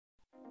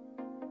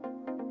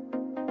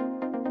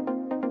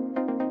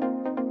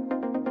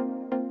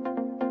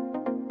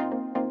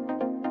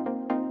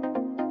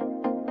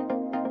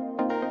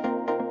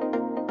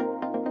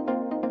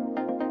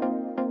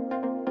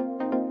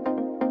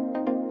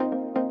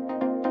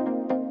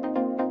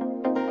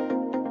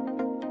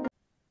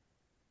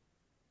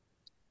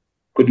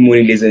Good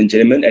morning, ladies and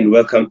gentlemen, and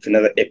welcome to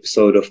another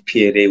episode of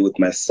PLA with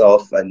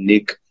myself,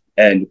 Nick,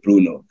 and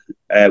Bruno.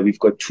 We've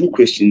got two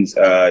questions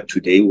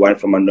today, one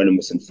from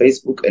Anonymous on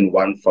Facebook and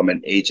one from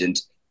an agent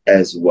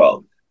as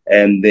well.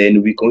 And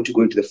then we're going to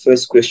go into the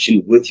first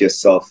question with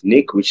yourself,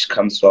 Nick, which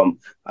comes from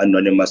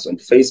Anonymous on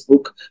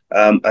Facebook.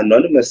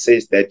 Anonymous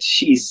says that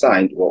she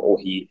signed or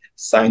he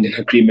signed an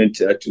agreement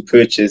to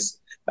purchase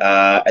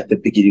at the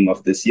beginning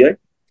of this year.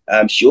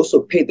 She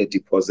also paid the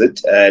deposit,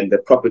 and the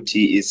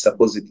property is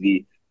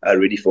supposedly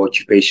ready for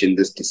occupation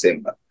this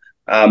December.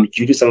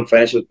 Due to some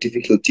financial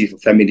difficulty for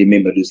family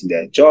member losing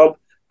their job,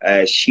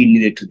 she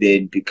needed to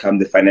then become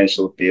the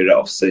financial bearer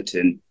of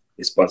certain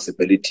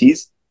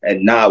responsibilities,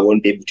 and now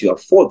won't be able to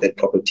afford that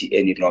property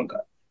any longer.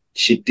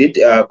 She did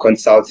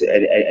consult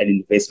an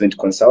investment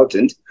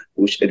consultant,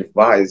 which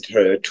advised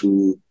her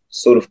to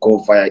sort of go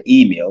via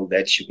email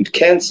that she could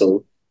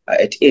cancel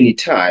at any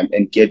time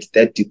and get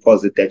that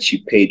deposit that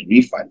she paid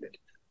refunded,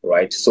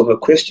 right? So her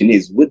question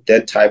is, would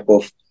that type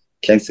of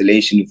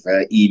cancellation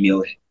via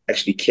email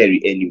actually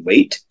carry any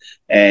weight?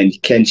 And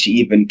can she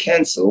even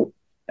cancel?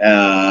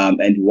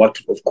 And what,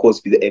 of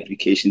course, be the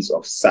implications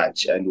of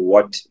such? And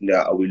what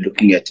are we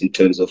looking at in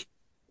terms of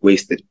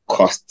wasted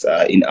costs,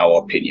 in our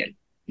opinion?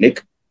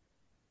 Nick?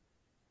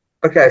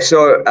 Okay,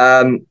 so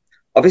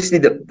obviously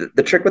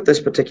the trick with this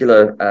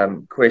particular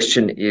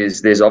question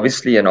is there's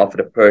obviously an offer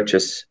to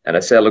purchase and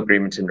a sale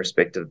agreement in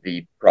respect of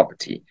the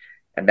property.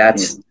 And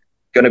that's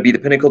going to be the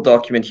pinnacle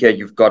document here.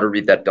 You've got to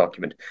read that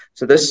document.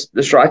 So this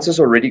writer's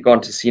already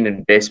gone to see an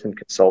investment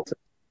consultant.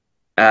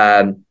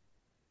 I'm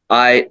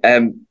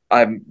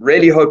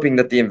really hoping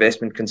that the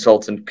investment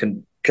consultant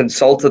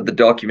consulted the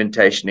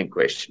documentation in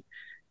question,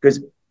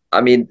 because I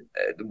mean,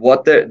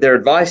 what their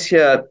advice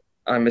here,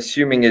 I'm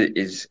assuming,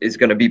 is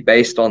going to be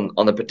based on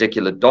the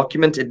particular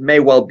document. It may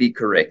well be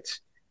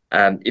correct.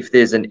 If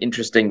there's an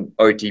interesting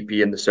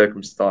OTP in the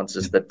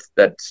circumstances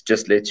that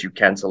just lets you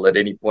cancel at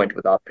any point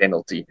without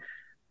penalty.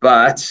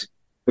 But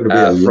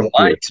from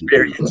my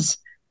experience,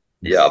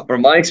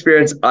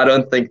 I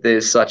don't think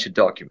there's such a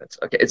document.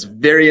 Okay, it's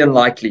very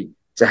unlikely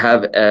to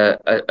have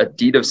a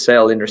deed of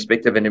sale in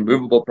respect of an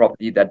immovable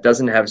property that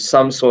doesn't have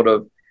some sort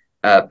of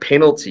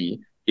penalty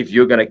if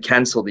you're going to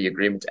cancel the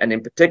agreement. And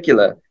in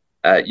particular,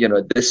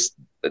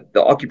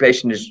 the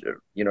occupation is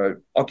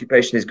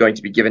going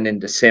to be given in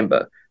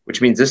December,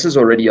 which means this is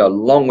already a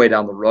long way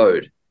down the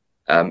road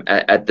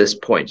at this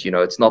point.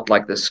 It's not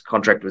like this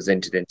contract was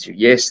entered into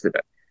yesterday.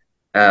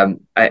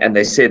 And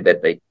they said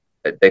that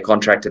they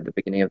contracted at the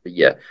beginning of the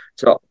year.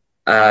 So,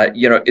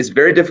 it's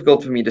very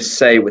difficult for me to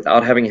say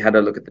without having had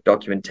a look at the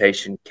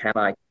documentation, can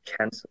I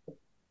cancel?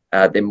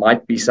 There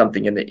might be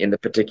something in the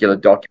particular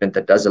document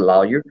that does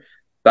allow you,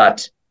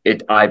 but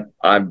I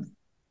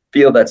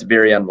feel that's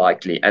very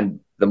unlikely.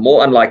 And the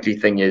more unlikely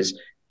thing is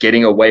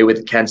getting away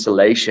with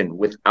cancellation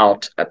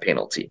without a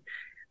penalty.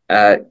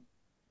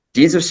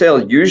 Deeds of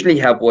sale usually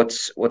have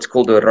what's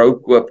called a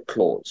rookkoop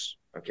clause.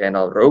 Okay,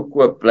 now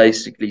rookkoop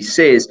basically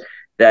says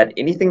that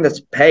anything that's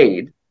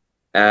paid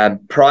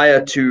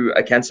prior to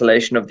a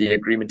cancellation of the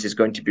agreement is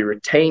going to be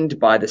retained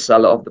by the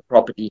seller of the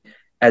property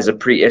as a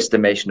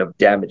pre-estimation of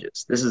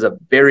damages. This is a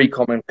very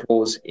common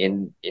clause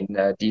in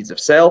deeds of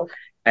sale,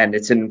 and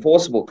it's an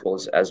enforceable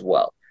clause as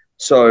well.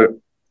 So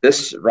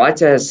this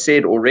writer has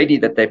said already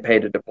that they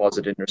paid a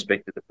deposit in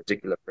respect to the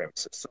particular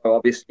premises. So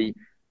obviously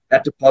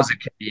that deposit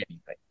can be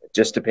anything. It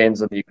just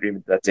depends on the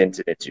agreement that's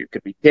entered into. It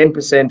could be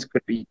 10%,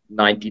 could be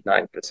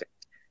 99%.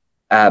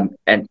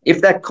 And if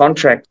that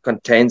contract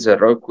contains a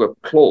rookkoop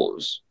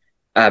clause,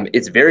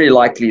 it's very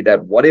likely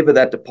that whatever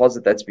that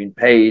deposit that's been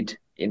paid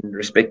in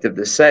respect of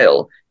the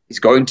sale is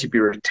going to be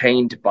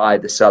retained by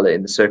the seller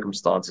in the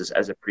circumstances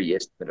as a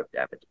pre-estimate of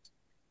damages.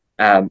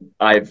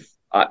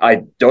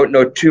 I don't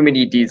know too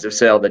many deeds of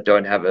sale that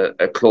don't have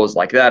a clause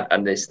like that,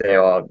 unless they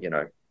are,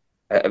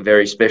 a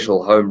very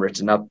special home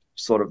written up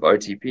sort of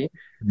OTP.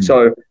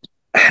 So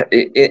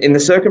in the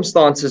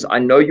circumstances, I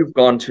know you've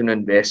gone to an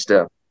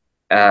investor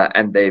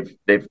and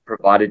they've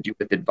provided you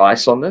with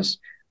advice on this.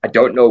 I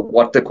don't know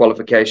what the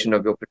qualification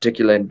of your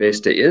particular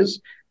investor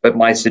is, but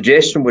my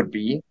suggestion would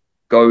be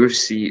go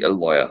see a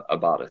lawyer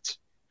about it.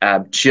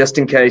 Just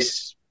in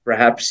case,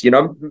 perhaps,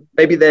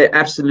 maybe they're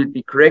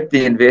absolutely correct.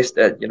 The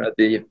investor,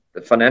 the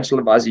financial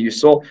advisor you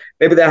saw,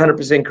 maybe they're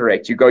 100%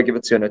 correct. You go give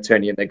it to an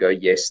attorney and they go,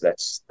 yes,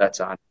 that's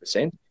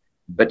 100%.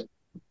 But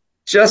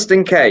just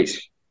in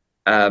case,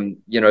 the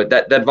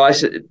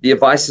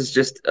advice is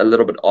just a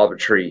little bit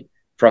arbitrary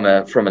from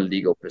a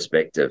legal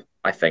perspective,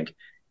 I think.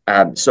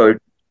 So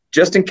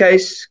just in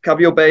case,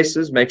 cover your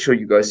bases, make sure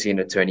you go see an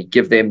attorney,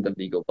 give them the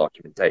legal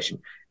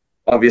documentation.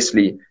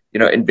 Obviously,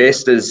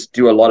 investors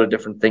do a lot of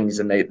different things,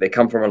 and they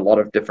come from a lot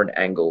of different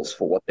angles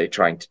for what they're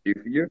trying to do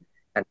for you.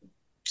 And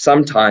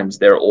sometimes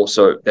they're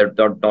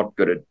not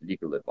good at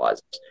legal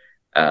advisors.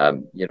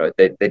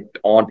 They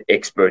aren't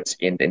experts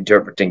in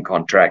interpreting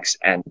contracts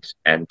and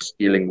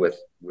dealing with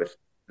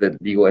the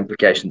legal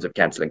implications of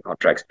canceling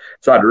contracts.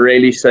 So I'd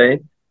really say,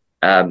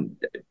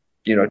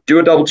 do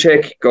a double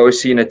check, go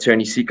see an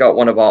attorney, seek out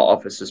one of our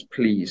officers,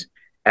 please.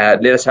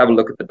 Let us have a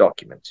look at the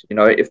document.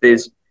 If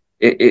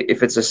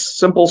If it's a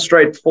simple,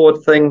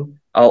 straightforward thing,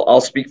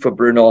 I'll speak for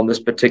Bruno on this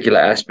particular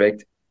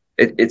aspect.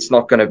 It's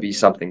not going to be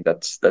something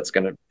that's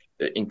going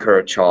to incur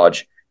a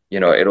charge.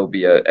 It'll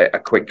be a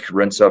quick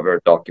rinse over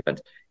a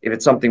document. If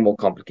it's something more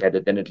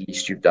complicated, then at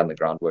least you've done the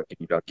groundwork and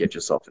you don't get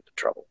yourself into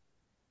trouble.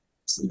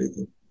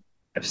 Absolutely.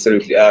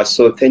 Absolutely.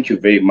 So thank you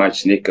very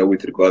much, Nick,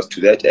 with regards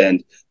to that.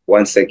 And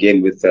once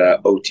again, with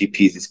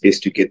OTPs, it's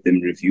best to get them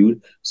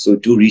reviewed. So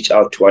do reach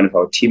out to one of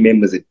our team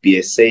members at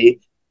BSA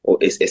or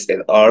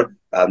SSLR.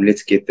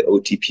 Let's get the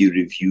OTP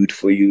reviewed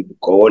for you.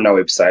 Go on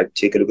our website,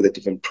 take a look at the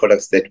different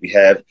products that we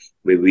have,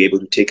 where we're able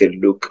to take a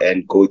look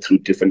and go through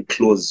different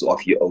clauses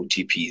of your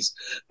OTPs.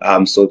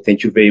 So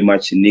thank you very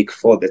much, Nick,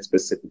 for that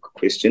specific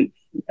question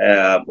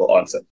or answer.